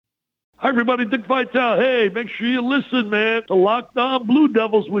Hi, everybody. Dick Vitale. Hey, make sure you listen, man. The Locked On Blue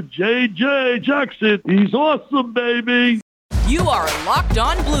Devils with J.J. Jackson. He's awesome, baby. You are Locked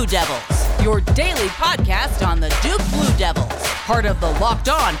On Blue Devils, your daily podcast on the Duke Blue Devils, part of the Locked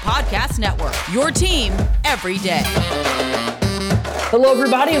On Podcast Network, your team every day. Hello,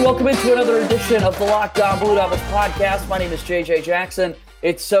 everybody, and welcome into another edition of the Locked On Blue Devils podcast. My name is J.J. Jackson.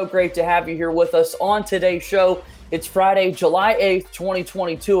 It's so great to have you here with us on today's show. It's Friday, July 8th,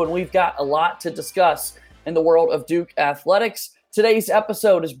 2022, and we've got a lot to discuss in the world of Duke athletics. Today's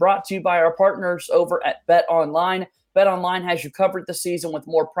episode is brought to you by our partners over at BetOnline. BetOnline has you covered this season with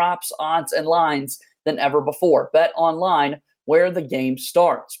more props, odds, and lines than ever before. BetOnline, where the game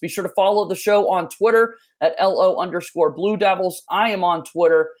starts. Be sure to follow the show on Twitter at LO_Blue Devils. I am on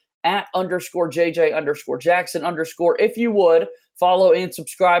Twitter at _JJ_Jackson_. If you would, follow and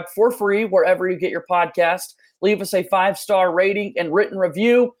subscribe for free wherever you get your podcast. Leave us a 5-star rating and written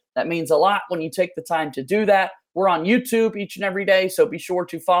review. That means a lot when you take the time to do that. We're on YouTube each and every day, so be sure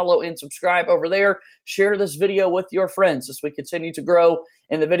to follow and subscribe over there. Share this video with your friends as we continue to grow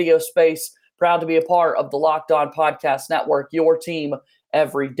in the video space. Proud to be a part of the Locked On Podcast Network, your team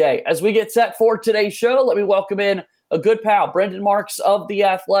every day. As we get set for today's show, let me welcome in a good pal, Brendan Marks of The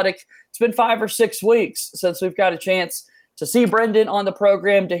Athletic. It's been 5 or 6 weeks since we've got a chance to see Brendan on the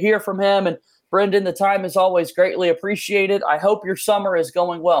program, to hear from him. And Brendan, the time is always greatly appreciated. I hope your summer is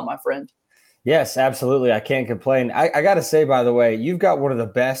going well, my friend. Yes, absolutely. I can't complain. I got to say, by the way, you've got one of the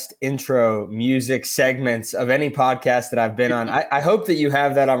best intro music segments of any podcast that I've been on. I hope that you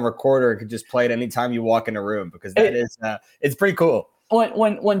have that on recorder and could just play it anytime you walk in a room, because that it's pretty cool.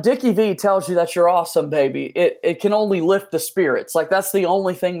 When Dickie V tells you that you're awesome, baby, it can only lift the spirits. Like, that's the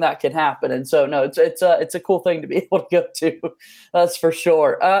only thing that can happen. And so, no, it's a cool thing to be able to go to. That's for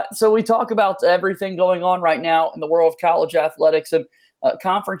sure. So we talk about everything going on right now in the world of college athletics, and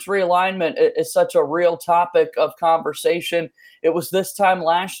conference realignment is such a real topic of conversation. It was this time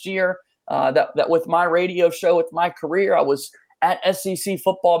last year that with my radio show, with my career, I was at SEC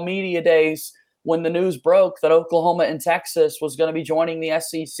football media days when the news broke that Oklahoma and Texas was going to be joining the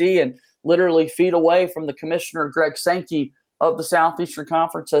SEC, and literally feet away from the commissioner, Greg Sankey, of the Southeastern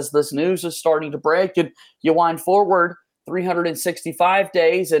Conference, as this news is starting to break. And you wind forward 365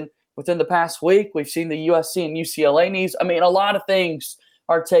 days, and within the past week, we've seen the USC and UCLA news. I mean, a lot of things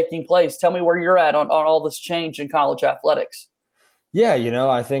are taking place. Tell me where you're at on all this change in college athletics. Yeah,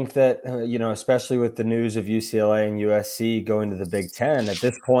 I think that, especially with the news of UCLA and USC going to the Big Ten, at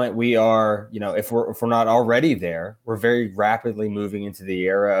this point we are, if we're not already there, we're very rapidly moving into the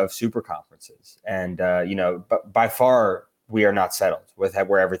era of super conferences. And, but by far we are not settled with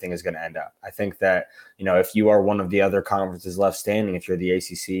where everything is going to end up. I think that, if you are one of the other conferences left standing, if you're the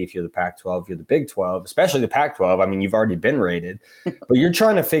ACC, if you're the Pac-12, if you're the Big 12, especially the Pac-12, I mean, you've already been rated, but you're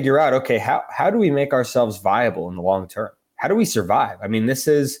trying to figure out, okay, how do we make ourselves viable in the long term? How do we survive? I mean,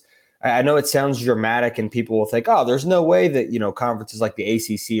 I know it sounds dramatic and people will think, oh, there's no way that, conferences like the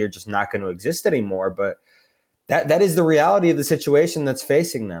ACC are just not going to exist anymore. But that is the reality of the situation that's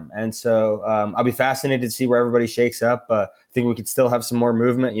facing them. And so I'll be fascinated to see where everybody shakes up. I think we could still have some more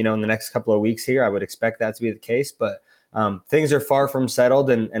movement, in the next couple of weeks here. I would expect that to be the case. But things are far from settled.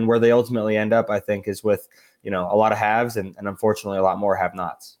 And where they ultimately end up, I think, is with, a lot of haves and unfortunately a lot more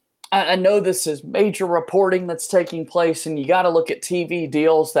have-nots. I know this is major reporting that's taking place, and you got to look at TV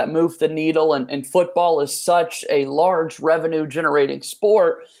deals that move the needle, and football is such a large revenue-generating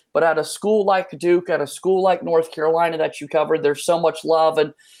sport. But at a school like Duke, at a school like North Carolina that you covered, there's so much love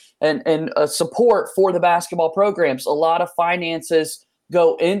and support for the basketball programs. A lot of finances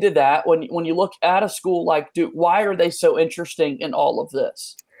go into that. When you look at a school like Duke, why are they so interesting in all of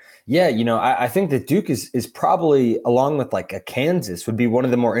this? Yeah, I think that Duke is probably, along with like a Kansas, would be one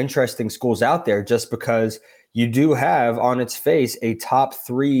of the more interesting schools out there, just because you do have on its face a top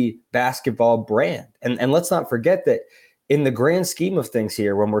 3 basketball brand. And let's not forget that in the grand scheme of things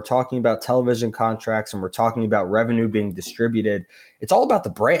here, when we're talking about television contracts and we're talking about revenue being distributed, it's all about the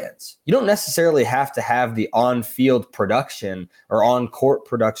brands. You don't necessarily have to have the on-field production or on-court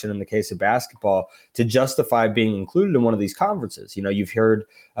production in the case of basketball to justify being included in one of these conferences. You've heard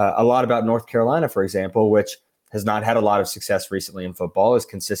a lot about North Carolina, for example, which has not had a lot of success recently in football, is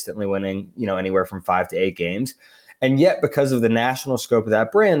consistently winning, anywhere from 5 to 8 games. And yet, because of the national scope of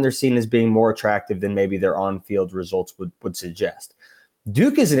that brand, they're seen as being more attractive than maybe their on-field results would suggest.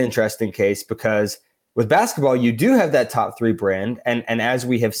 Duke is an interesting case because with basketball, you do have that top 3 brand. And as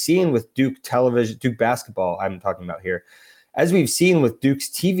we have seen with Duke television, Duke basketball, I'm talking about here, as we've seen with Duke's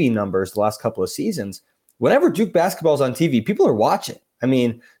TV numbers the last couple of seasons, whenever Duke basketball is on TV, people are watching. I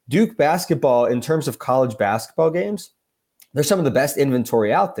mean, Duke basketball, in terms of college basketball games, they're some of the best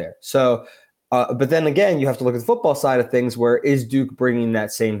inventory out there. So, but then again, you have to look at the football side of things, where is Duke bringing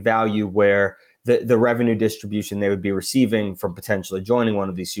that same value where the revenue distribution they would be receiving from potentially joining one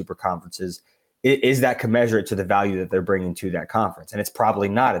of these super conferences, is that commensurate to the value that they're bringing to that conference? And it's probably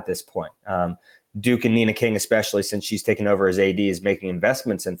not at this point. Duke and Nina King, especially since she's taken over as AD, is making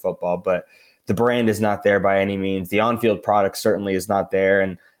investments in football, but the brand is not there by any means. The on-field product certainly is not there.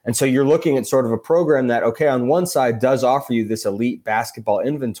 And so you're looking at sort of a program that, okay, on one side does offer you this elite basketball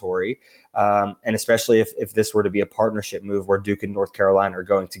inventory. And especially if this were to be a partnership move where Duke and North Carolina are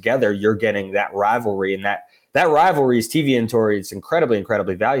going together, you're getting that rivalry, and that rivalry's TV inventory is incredibly,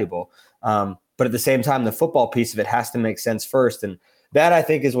 incredibly valuable. But at the same time, the football piece of it has to make sense first. And that, I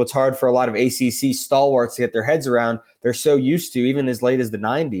think, is what's hard for a lot of ACC stalwarts to get their heads around. They're so used to, even as late as the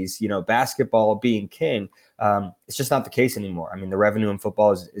 90s, basketball being king. It's just not the case anymore. I mean, the revenue in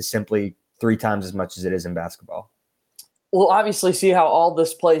football is simply 3 times as much as it is in basketball. We'll obviously see how all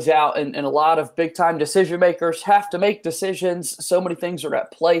this plays out, and a lot of big-time decision makers have to make decisions. So many things are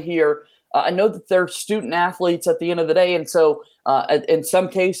at play here. I know that they're student athletes at the end of the day, and so in some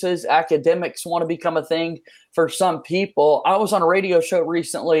cases, academics want to become a thing for some people. I was on a radio show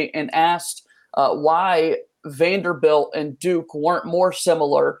recently and asked why Vanderbilt and Duke weren't more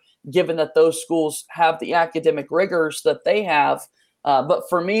similar, given that those schools have the academic rigors that they have. But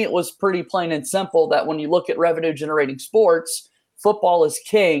for me, it was pretty plain and simple that when you look at revenue-generating sports, football is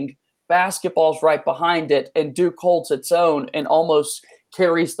king, basketball's right behind it, and Duke holds its own and almost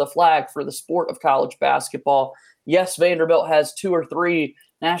carries the flag for the sport of college basketball. Yes, Vanderbilt has 2 or 3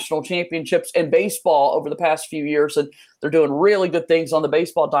 national championships in baseball over the past few years, and they're doing really good things on the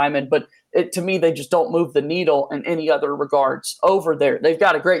baseball diamond, but to me, they just don't move the needle in any other regards over there. They've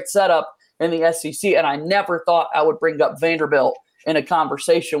got a great setup in the SEC, and I never thought I would bring up Vanderbilt in a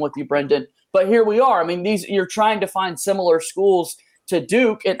conversation with you, Brendan. But here we are. I mean, you're trying to find similar schools to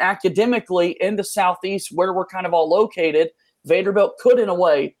Duke, and academically in the Southeast, where we're kind of all located, Vanderbilt could, in a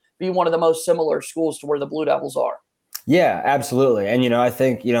way, be one of the most similar schools to where the Blue Devils are. Yeah, absolutely. And, I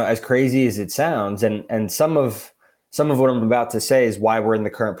think, as crazy as it sounds, and some of what I'm about to say is why we're in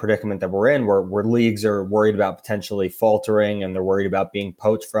the current predicament that we're in, where leagues are worried about potentially faltering and they're worried about being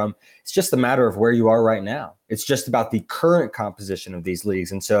poached from. It's just a matter of where you are right now. It's just about the current composition of these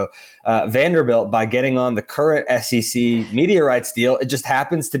leagues. And so Vanderbilt, by getting on the current SEC media rights deal, it just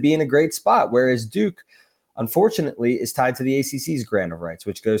happens to be in a great spot, whereas Duke, unfortunately, is tied to the ACC's grant of rights,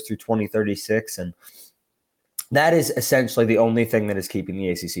 which goes through 2036. And that is essentially the only thing that is keeping the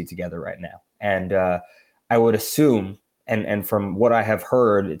ACC together right now. And I would assume, and from what I have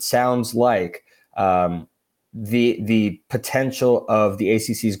heard, it sounds like the potential of the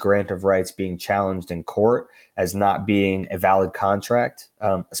ACC's grant of rights being challenged in court as not being a valid contract,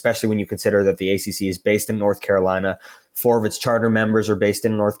 especially when you consider that the ACC is based in North Carolina. 4 of its charter members are based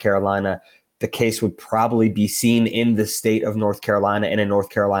in North Carolina. The case would probably be seen in the state of North Carolina in a North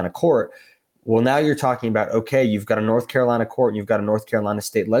Carolina court. Well, now you're talking about, okay, you've got a North Carolina court and you've got a North Carolina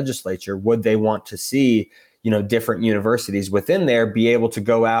state legislature. Would they want to see, different universities within there be able to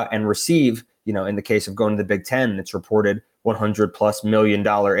go out and receive, in the case of going to the Big Ten, it's reported $100+ million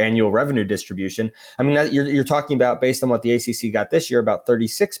annual revenue distribution. I mean, you're talking about, based on what the ACC got this year, about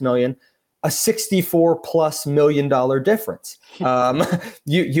 $36 million. A $64+ million difference.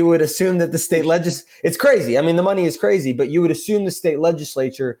 You would assume that the state it's crazy. I mean, the money is crazy, but you would assume the state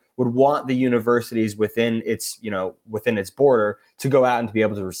legislature would want the universities within its border to go out and to be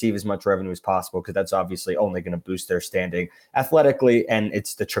able to receive as much revenue as possible, because that's obviously only going to boost their standing athletically, and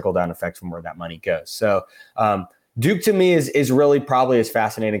it's the trickle down effect from where that money goes. So Duke to me is really probably as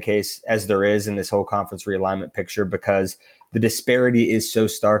fascinating a case as there is in this whole conference realignment picture, because the disparity is so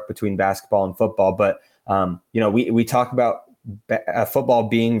stark between basketball and football. But, we talk about football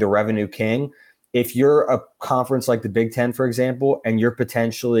being the revenue king. If you're a conference like the Big Ten, for example, and you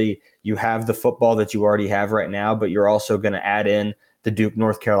have the football that you already have right now, but you're also going to add in the Duke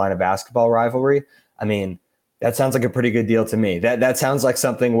North Carolina basketball rivalry. I mean, that sounds like a pretty good deal to me. That sounds like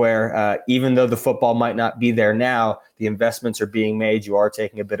something where even though the football might not be there now, the investments are being made. You are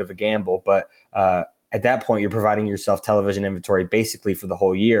taking a bit of a gamble, but at that point, you're providing yourself television inventory basically for the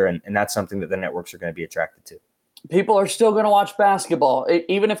whole year, and that's something that the networks are going to be attracted to. People are still going to watch basketball,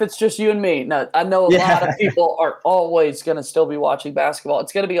 even if it's just you and me. Now, I know a lot of people are always going to still be watching basketball.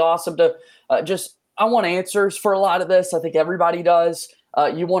 It's going to be awesome to I want answers for a lot of this. I think everybody does.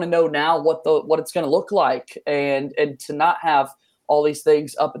 You want to know now what it's going to look like, and to not have all these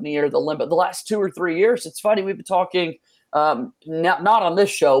things up in the air, the limit. The last 2 or 3 years, it's funny, we've been talking not on this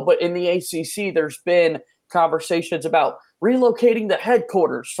show, but in the ACC, there's been conversations about relocating the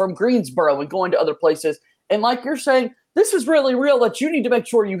headquarters from Greensboro and going to other places. And like you're saying, this is really real, that you need to make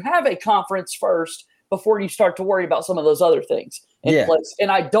sure you have a conference first before you start to worry about some of those other things in place.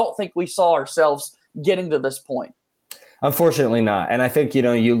 And I don't think we saw ourselves getting to this point. Unfortunately not. And I think,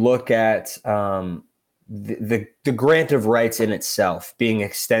 you look at the grant of rights in itself being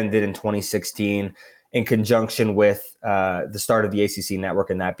extended in 2016 in conjunction with the start of the ACC network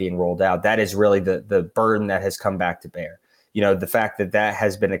and that being rolled out. That is really the burden that has come back to bear. The fact that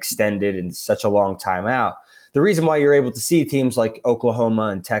has been extended in such a long time out. The reason why you're able to see teams like Oklahoma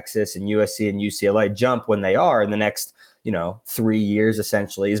and Texas and USC and UCLA jump when they are in the next, 3 years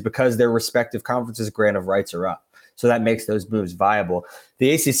essentially is because their respective conferences' grant of rights are up. So that makes those moves viable.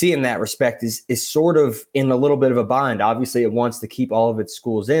 The ACC in that respect is sort of in a little bit of a bind. Obviously, it wants to keep all of its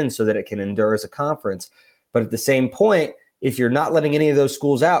schools in so that it can endure as a conference. But at the same point, if you're not letting any of those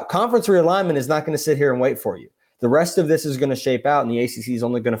schools out, conference realignment is not going to sit here and wait for you. The rest of this is going to shape out, and the ACC is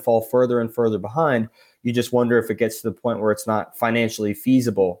only going to fall further and further behind. You just wonder if it gets to the point where it's not financially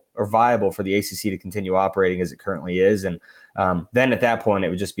feasible or viable for the ACC to continue operating as it currently is. And then at that point, it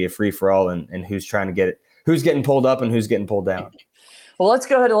would just be a free-for-all and who's trying to get it. Who's getting pulled up and who's getting pulled down? Well, let's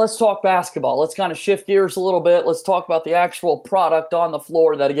go ahead and let's talk basketball. Let's kind of shift gears a little bit. Let's talk about the actual product on the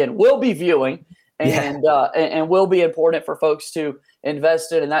floor that, again, we'll be viewing and will be important for folks to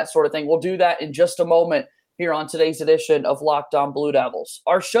invest in and that sort of thing. We'll do that in just a moment here on today's edition of Locked On Blue Devils.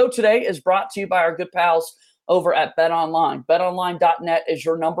 Our show today is brought to you by our good pals over at BetOnline. BetOnline.net is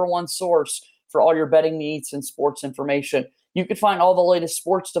your number one source for all your betting needs and sports information. You can find all the latest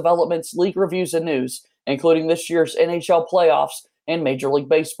sports developments, league reviews, and news, including this year's NHL playoffs and Major League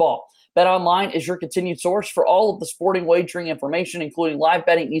Baseball. BetOnline is your continued source for all of the sporting wagering information, including live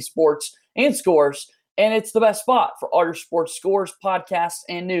betting, esports, and scores. And it's the best spot for all your sports scores, podcasts,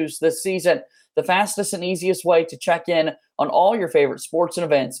 and news this season. The fastest and easiest way to check in on all your favorite sports and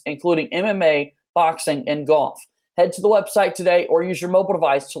events, including MMA, boxing, and golf. Head to the website today or use your mobile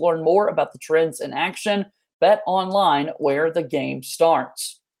device to learn more about the trends in action. Bet online, where the game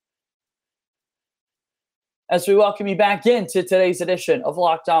starts. As we welcome you back into today's edition of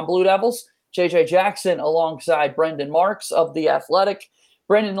Locked On Blue Devils, JJ Jackson alongside Brendan Marks of The Athletic.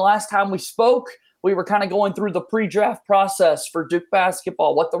 Brendan, the last time we spoke, we were kind of going through the pre-draft process for Duke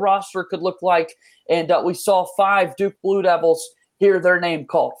basketball, what the roster could look like, and we saw 5 Duke Blue Devils hear their name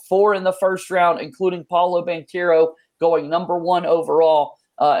called. 4 in the first round, including Paolo Banchero going number 1 overall,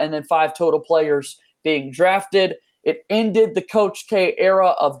 and then 5 total players being drafted. It ended the Coach K era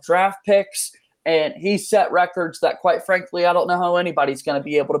of draft picks, and he set records that, quite frankly, I don't know how anybody's going to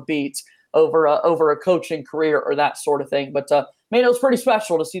be able to beat over a coaching career or that sort of thing. But man, it was pretty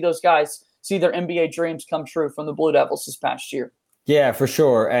special to see those guys see their NBA dreams come true from the Blue Devils this past year. Yeah, for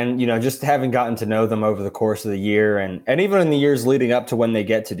sure. And, just having gotten to know them over the course of the year and even in the years leading up to when they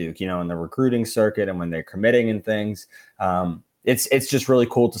get to Duke, in the recruiting circuit and when they're committing and things, it's just really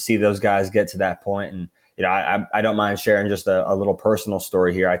cool to see those guys get to that point. And, I don't mind sharing just a little personal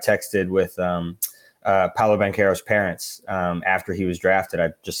story here. I texted with Paolo Banchero's parents after he was drafted.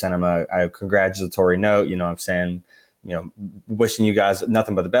 I just sent him a congratulatory note, I'm saying, wishing you guys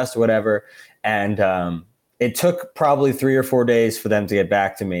nothing but the best or whatever. And it took probably 3 or 4 days for them to get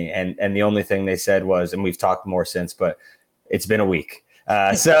back to me. And the only thing they said was, and we've talked more since, but it's been a week.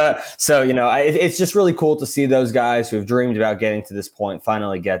 So it's just really cool to see those guys who have dreamed about getting to this point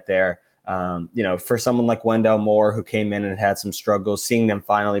finally get there. For someone like Wendell Moore, who came in and had some struggles, seeing them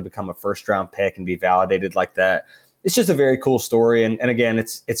finally become a first-round pick and be validated like that, it's just a very cool story. And again,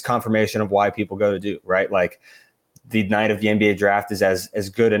 it's confirmation of why people go to Duke, right? Like, the night of the NBA draft is as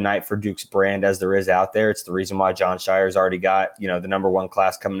good a night for Duke's brand as there is out there. It's the reason why Jon Scheyer's already got, the number 1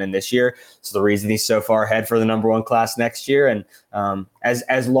 class coming in this year. It's the reason he's so far ahead for the number 1 class next year. And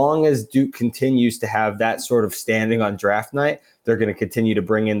as long as Duke continues to have that sort of standing on draft night, they're going to continue to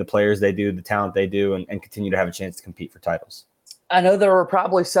bring in the players they do, the talent they do, and continue to have a chance to compete for titles. I know there were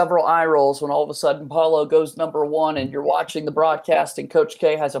probably several eye rolls when all of a sudden Paulo goes number 1 and you're watching the broadcast and Coach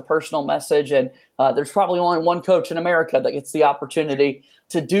K has a personal message. And there's probably only one coach in America that gets the opportunity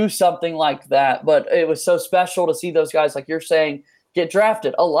to do something like that. But it was so special to see those guys, like you're saying, get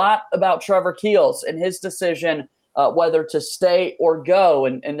drafted. A lot about Trevor Keels and his decision whether to stay or go.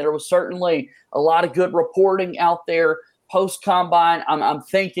 And there was certainly a lot of good reporting out there post-combine. I'm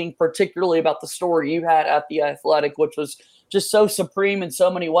thinking particularly about the story you had at The Athletic, which was just so supreme in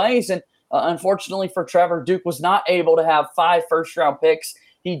so many ways. And unfortunately for Trevor, Duke was not able to have 5 first-round picks.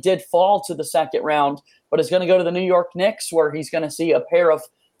 He did fall to the second round, but is going to go to the New York Knicks, where he's going to see a pair of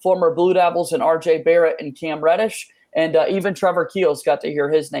former Blue Devils and R.J. Barrett and Cam Reddish. And even Trevor Keels got to hear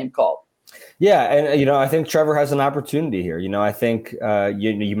his name called. Yeah, and I think Trevor has an opportunity here. I think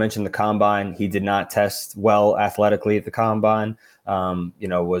you mentioned the combine. He did not test well athletically at the combine.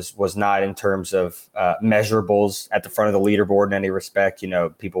 Was not in terms of measurables at the front of the leaderboard in any respect.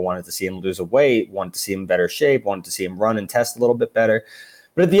 People wanted to see him lose a weight, wanted to see him in better shape, wanted to see him run and test a little bit better.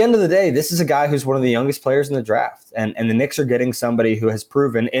 But at the end of the day, this is a guy who's one of the youngest players in the draft. And the Knicks are getting somebody who has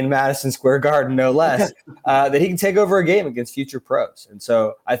proven in Madison Square Garden, no less, that he can take over a game against future pros. And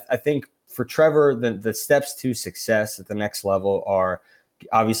so I think for Trevor, the steps to success at the next level are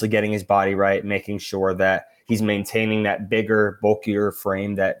obviously getting his body right, making sure that he's maintaining that bigger, bulkier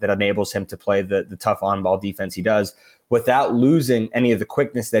frame that enables him to play the tough on-ball defense he does without losing any of the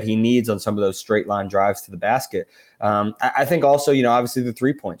quickness that he needs on some of those straight line drives to the basket. I think also, obviously the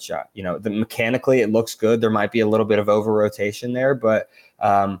 3-point shot, mechanically it looks good. There might be a little bit of over rotation there, but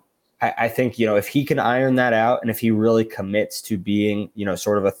I think, if he can iron that out and if he really commits to being,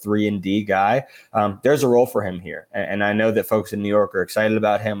 sort of a 3-and-D guy, there's a role for him here. And I know that folks in New York are excited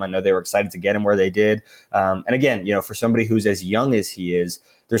about him. I know they were excited to get him where they did. And again, for somebody who's as young as he is,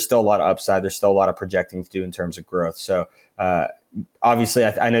 there's still a lot of upside. There's still a lot of projecting to do in terms of growth. So obviously,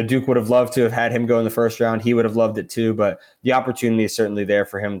 I know Duke would have loved to have had him go in the first round. He would have loved it too. But the opportunity is certainly there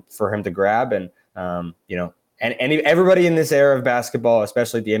for him to grab. And, and everybody in this era of basketball,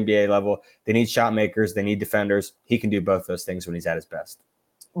 especially at the NBA level, they need shot makers. They need defenders. He can do both those things when he's at his best.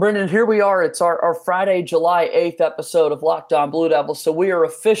 Brendan, here we are. It's our Friday, July 8th episode of Locked On Blue Devils. So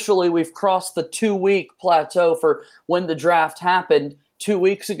we've crossed the 2-week plateau for when the draft happened 2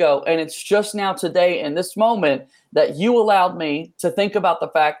 weeks ago. And it's just now today in this moment that you allowed me to think about the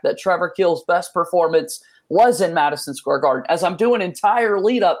fact that Trevor Keel's best performance was in Madison Square Garden. As I'm doing entire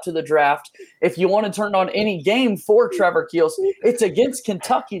lead up to the draft, if you want to turn on any game for Trevor Keels, it's against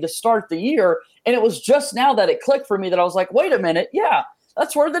Kentucky to start the year. And it was just now that it clicked for me that I was like, wait a minute. Yeah,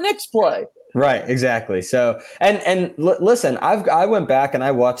 that's where the Knicks play. Right, exactly. So, listen, I went back and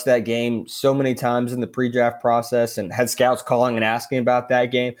I watched that game so many times in the pre-draft process and had scouts calling and asking about that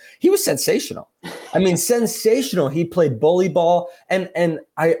game. He was sensational. I mean, sensational. He played bully ball, and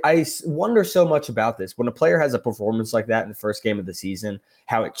I wonder so much about this. When a player has a performance like that in the first game of the season,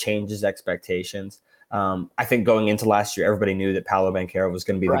 how it changes expectations. I think going into last year, everybody knew that Paolo Banchero was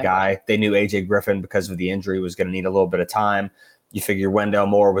going to be the guy. They knew AJ Griffin, because of the injury, was going to need a little bit of time. You figure Wendell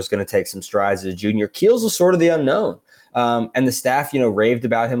Moore was going to take some strides as a junior. Keels was sort of the unknown. And the staff, raved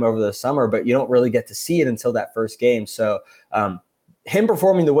about him over the summer, but you don't really get to see it until that first game. So him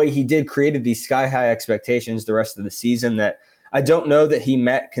performing the way he did created these sky-high expectations the rest of the season that I don't know that he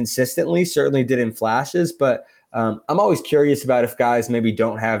met consistently, certainly did in flashes, but I'm always curious about if guys maybe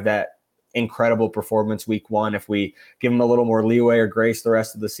don't have that incredible performance week one, if we give him a little more leeway or grace the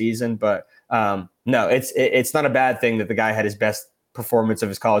rest of the season. But no, it's not a bad thing that the guy had his best performance of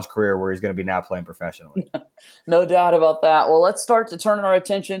his college career where he's going to be now playing professionally. No doubt about that. Well, let's start to turn our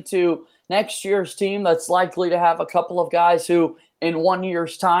attention to next year's team that's likely to have a couple of guys who in 1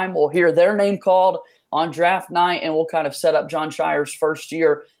 year's time will hear their name called on draft night, and we'll kind of set up Jon Scheyer's first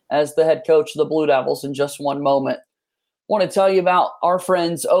year as the head coach of the Blue Devils in just one moment. Want to tell you about our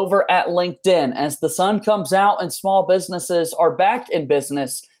friends over at LinkedIn. As the sun comes out and small businesses are back in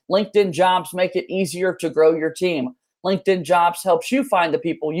business, LinkedIn Jobs make it easier to grow your team. LinkedIn Jobs helps you find the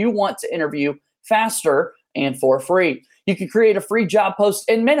people you want to interview faster and for free. You can create a free job post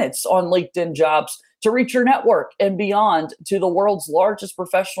in minutes on LinkedIn Jobs to reach your network and beyond to the world's largest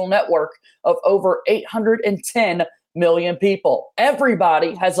professional network of over 810 million people.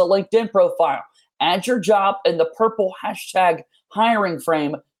 Everybody has a LinkedIn profile. Add your job in the purple hashtag hiring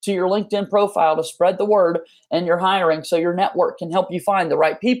frame to your LinkedIn profile to spread the word and your hiring so your network can help you find the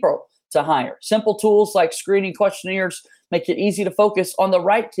right people to hire. Simple tools like screening questionnaires make it easy to focus on the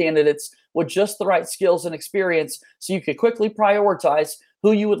right candidates with just the right skills and experience so you can quickly prioritize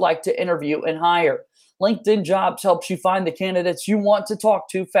who you would like to interview and hire. LinkedIn Jobs helps you find the candidates you want to talk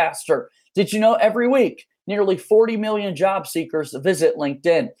to faster. Did you know every week, nearly 40 million job seekers visit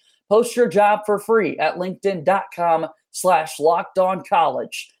LinkedIn? Post your job for free at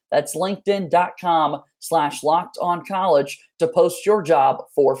linkedin.com/lockedoncollege. That's linkedin.com/lockedoncollege to post your job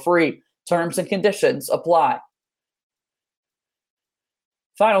for free. Terms and conditions apply.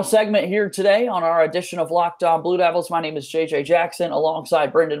 Final segment here today on our edition of Locked On Blue Devils. My name is JJ Jackson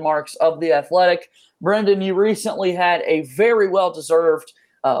alongside Brendan Marks of The Athletic. Brendan, you recently had a very well-deserved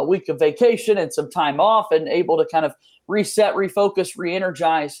week of vacation and some time off and able to kind of reset, refocus,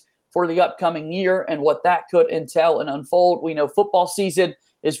 re-energize for the upcoming year and what that could entail and unfold. We know football season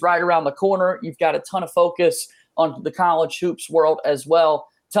is right around the corner. You've got a ton of focus on the college hoops world as well.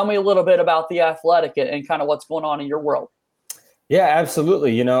 Tell me a little bit about The Athletic and kind of what's going on in your world. Yeah,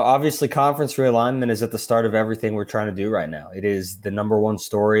 absolutely. Obviously conference realignment is at the start of everything we're trying to do right now. It is the number one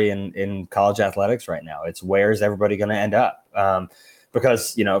story in college athletics right now. It's where's everybody going to end up?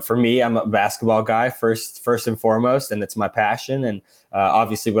 Because, for me, I'm a basketball guy first and foremost, and it's my passion and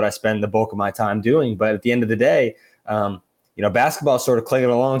obviously what I spend the bulk of my time doing. But at the end of the day, basketball is sort of clinging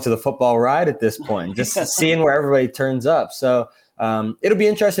along to the football ride at this point, just seeing where everybody turns up. So it'll be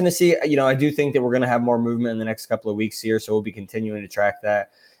interesting to see. I do think that we're going to have more movement in the next couple of weeks here, so we'll be continuing to track that.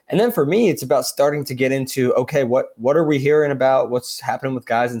 And then for me, it's about starting to get into, okay, what are we hearing about what's happening with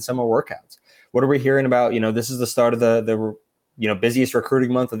guys in summer workouts? What are we hearing about? This is the start of the busiest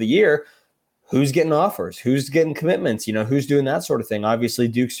recruiting month of the year. Who's getting offers? Who's getting commitments? Who's doing that sort of thing? Obviously,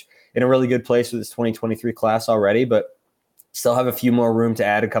 Duke's in a really good place with his 2023 class already, but still have a few more room to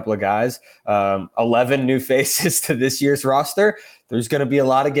add a couple of guys. 11 new faces to this year's roster. There's going to be a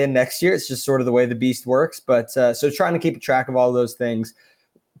lot again next year. It's just sort of the way the beast works. But so trying to keep track of all those things.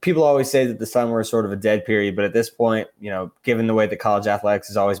 People always say that the summer is sort of a dead period, but at this point, given the way that college athletics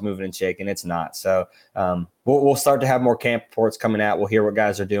is always moving and shaking, it's not. So we'll start to have more camp reports coming out. We'll hear what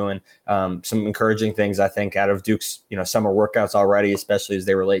guys are doing. Some encouraging things, I think, out of Duke's summer workouts already, especially as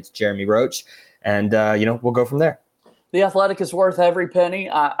they relate to Jeremy Roach. And, we'll go from there. The Athletic is worth every penny.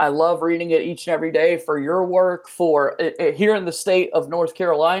 I love reading it each and every day for your work for here in the state of North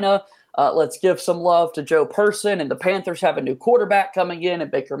Carolina. Let's give some love to Joe Person, and the Panthers have a new quarterback coming in,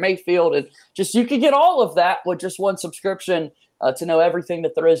 and Baker Mayfield. And just you can get all of that with just one subscription to know everything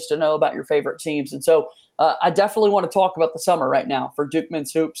that there is to know about your favorite teams. And so I definitely want to talk about the summer right now for Duke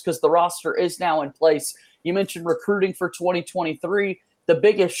Men's Hoops because the roster is now in place. You mentioned recruiting for 2023. The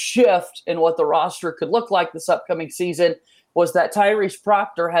biggest shift in what the roster could look like this upcoming season was that Tyrese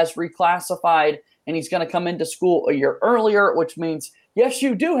Proctor has reclassified and he's going to come into school a year earlier, which means, yes,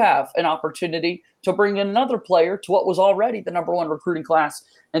 you do have an opportunity to bring in another player to what was already the number one recruiting class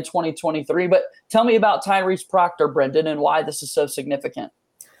in 2023. But tell me about Tyrese Proctor, Brendan, and why this is so significant.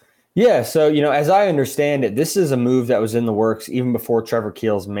 Yeah, so, as I understand it, this is a move that was in the works even before Trevor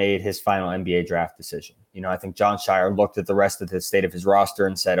Keels made his final NBA draft decision. I think Jon Scheyer looked at the rest of the state of his roster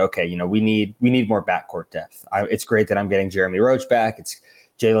and said, okay, we need more backcourt depth. It's great that I'm getting Jeremy Roach back.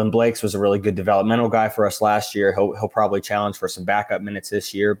 Jalen Blakes was a really good developmental guy for us last year. He'll probably challenge for some backup minutes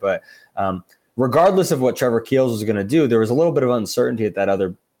this year. But regardless of what Trevor Keels was going to do, there was a little bit of uncertainty at that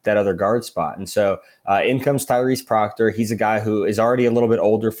other guard spot. And so in comes Tyrese Proctor. He's a guy who is already a little bit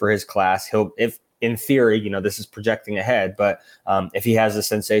older for his class. If in theory, this is projecting ahead, but if he has a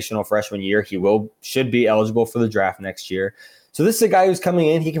sensational freshman year, should be eligible for the draft next year. So this is a guy who's coming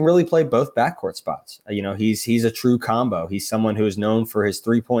in. He can really play both backcourt spots. He's a true combo. He's someone who is known for his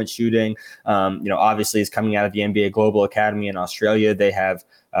 3-point shooting. Obviously he's coming out of the NBA Global Academy in Australia. They have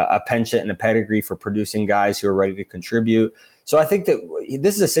a penchant and a pedigree for producing guys who are ready to contribute. So I think that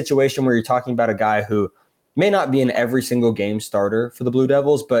this is a situation where you're talking about a guy who may not be an every single game starter for the Blue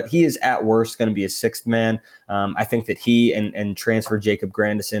Devils, but he is at worst going to be a sixth man. I think that he and transfer Jacob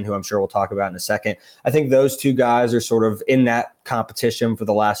Grandison, who I'm sure we'll talk about in a second, I think those two guys are sort of in that competition for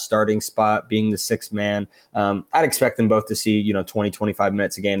the last starting spot, being the sixth man. I'd expect them both to see, 20, 25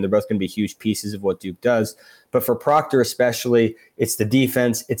 minutes a game. They're both going to be huge pieces of what Duke does. But for Proctor especially, it's the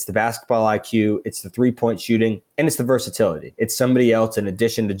defense, it's the basketball IQ, it's the 3-point shooting, and it's the versatility. It's somebody else in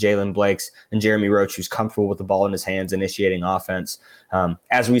addition to Jalen Blakes and Jeremy Roach who's comfortable with the ball in his hands, initiating offense.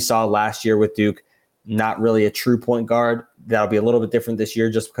 As we saw last year with Duke, not really a true point guard. That'll be a little bit different this year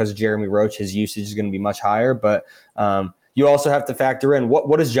just because of Jeremy Roach. His usage is going to be much higher. But you also have to factor in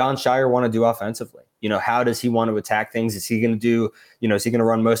what does Jon Scheyer want to do offensively? How does he want to attack things? Is he going to do, is he going to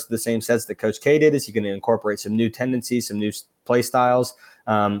run most of the same sets that Coach K did? Is he going to incorporate some new tendencies, some new play styles?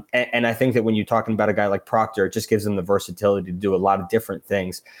 And I think that when you're talking about a guy like Proctor, it just gives him the versatility to do a lot of different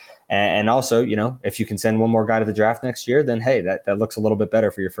things. And also, if you can send one more guy to the draft next year, then, hey, that looks a little bit better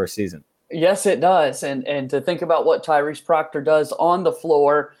for your first season. Yes, it does. And to think about what Tyrese Proctor does on the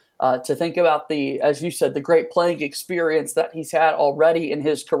floor, to think about as you said, the great playing experience that he's had already in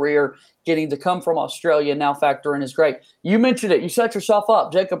his career, getting to come from Australia and now factor in is great. You mentioned it. You set yourself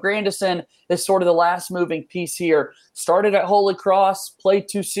up. Jacob Grandison is sort of the last moving piece here. Started at Holy Cross, played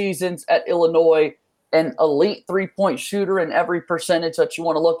 2 seasons at Illinois, an elite 3-point shooter in every percentage that you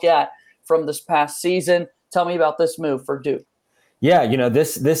want to look at from this past season. Tell me about this move for Duke. Yeah,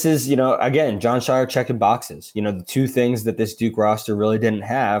 this is, again, Jon Scheyer checking boxes. The two things that this Duke roster really didn't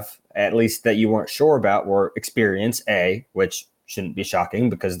have, at least that you weren't sure about, were experience, which shouldn't be shocking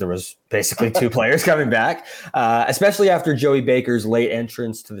because there was basically 2 players coming back, especially after Joey Baker's late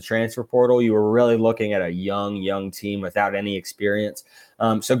entrance to the transfer portal. You were really looking at a young team without any experience.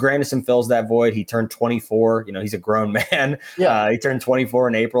 So Grandison fills that void. He turned 24. He's a grown man. Yeah. He turned 24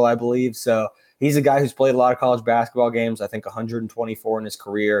 in April, I believe. So he's a guy who's played a lot of college basketball games. I think 124 in his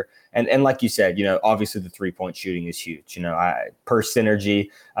career. And like you said, obviously the 3-point shooting is huge. Per Synergy,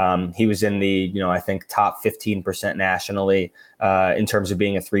 he was in the, I think top 15% nationally in terms of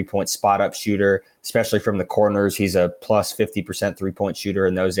being a 3-point spot up shooter, especially from the corners. He's a plus 50% 3-point shooter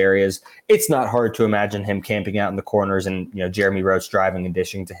in those areas. It's not hard to imagine him camping out in the corners and, Jeremy Roach driving and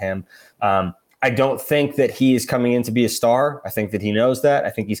dishing to him. I don't think that he is coming in to be a star. I think that he knows that.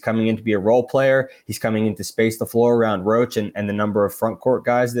 I think he's coming in to be a role player. He's coming in to space the floor around Roach and the number of front court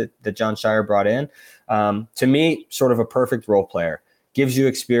guys that Jon Scheyer brought in. To me, sort of a perfect role player. Gives you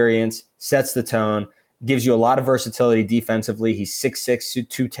experience, sets the tone, gives you a lot of versatility defensively. He's 6'6",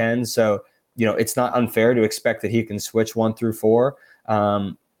 210, so it's not unfair to expect that he can switch 1 through 4.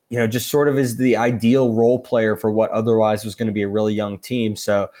 Just sort of is the ideal role player for what otherwise was going to be a really young team.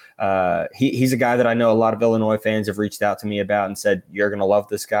 So he's a guy that I know a lot of Illinois fans have reached out to me about and said, you're going to love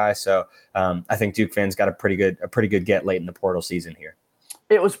this guy. So I think Duke fans got a pretty good get late in the portal season here.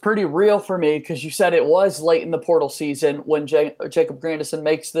 It was pretty real for me because you said it was late in the portal season when Jacob Grandison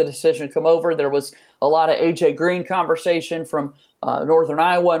makes the decision to come over. There was a lot of A.J. Green conversation from Northern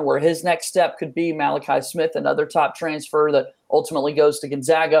Iowa and where his next step could be. Malachi Smith, another top transfer that ultimately goes to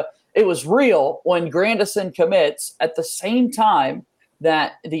Gonzaga. It was real when Grandison commits at the same time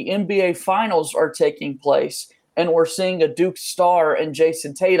that the NBA Finals are taking place, and we're seeing a Duke star in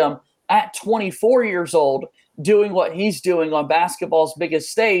Jason Tatum at 24 years old doing what he's doing on basketball's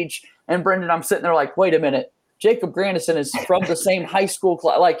biggest stage. And Brendan, I'm sitting there like, wait a minute, Jacob Grandison is from the same high school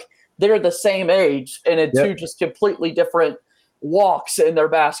class. Like, they're the same age, and it's two just completely different walks in their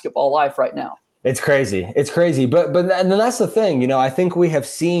basketball life right now. It's crazy. But and that's the thing, I think we have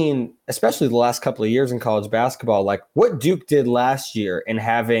seen, especially the last couple of years in college basketball, like what Duke did last year in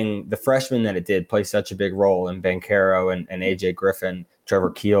having the freshmen that it did play such a big role in Banchero and AJ Griffin,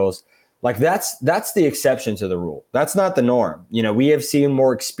 Trevor Keels. Like that's the exception to the rule. That's not the norm. We have seen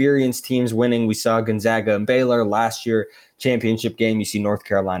more experienced teams winning. We saw Gonzaga and Baylor last year, championship game. You see North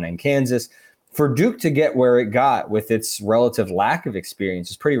Carolina and Kansas. For Duke to get where it got with its relative lack of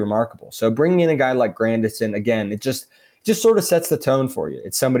experience is pretty remarkable. So bringing in a guy like Grandison, again, it just sort of sets the tone for you.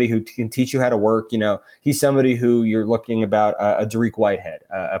 It's somebody who can teach you how to work. He's somebody who you're looking about a Dariq Whitehead,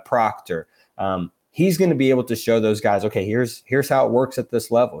 a Proctor. He's going to be able to show those guys, okay, here's how it works at this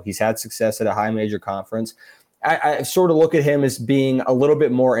level. He's had success at a high major conference. I sort of look at him as being a little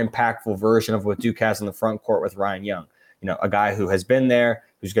bit more impactful version of what Duke has in the front court with Ryan Young. A guy who has been there,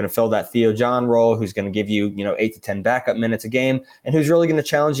 who's going to fill that Theo John role, who's going to give you, 8 to 10 backup minutes a game, and who's really going to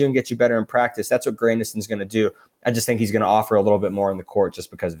challenge you and get you better in practice. That's what Grandison's going to do. I just think he's going to offer a little bit more in the court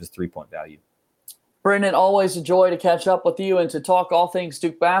just because of his 3-point value. Brendan, always a joy to catch up with you and to talk all things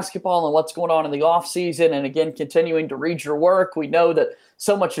Duke basketball and what's going on in the offseason. And again, continuing to read your work. We know that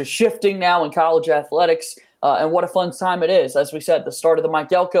so much is shifting now in college athletics, and what a fun time it is. As we said, the start of the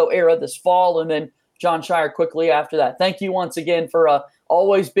Mike Elko era this fall, and then Jon Scheyer quickly after that. Thank you once again for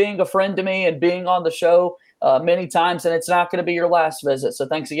always being a friend to me and being on the show many times, and it's not going to be your last visit. So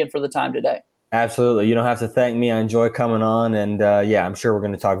thanks again for the time today. Absolutely. You don't have to thank me. I enjoy coming on, and I'm sure we're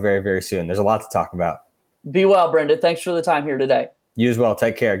going to talk very, very soon. There's a lot to talk about. Be well, Brendan. Thanks for the time here today. You as well.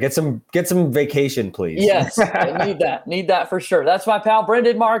 Take care. Get some vacation, please. Yes, I need that for sure. That's my pal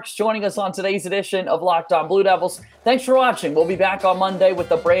Brendan Marks joining us on today's edition of Locked On Blue Devils. Thanks for watching. We'll be back on Monday with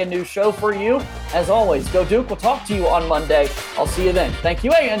a brand new show for you. As always, go Duke. We'll talk to you on Monday. I'll see you then. Thank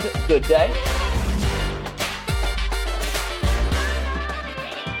you and good day.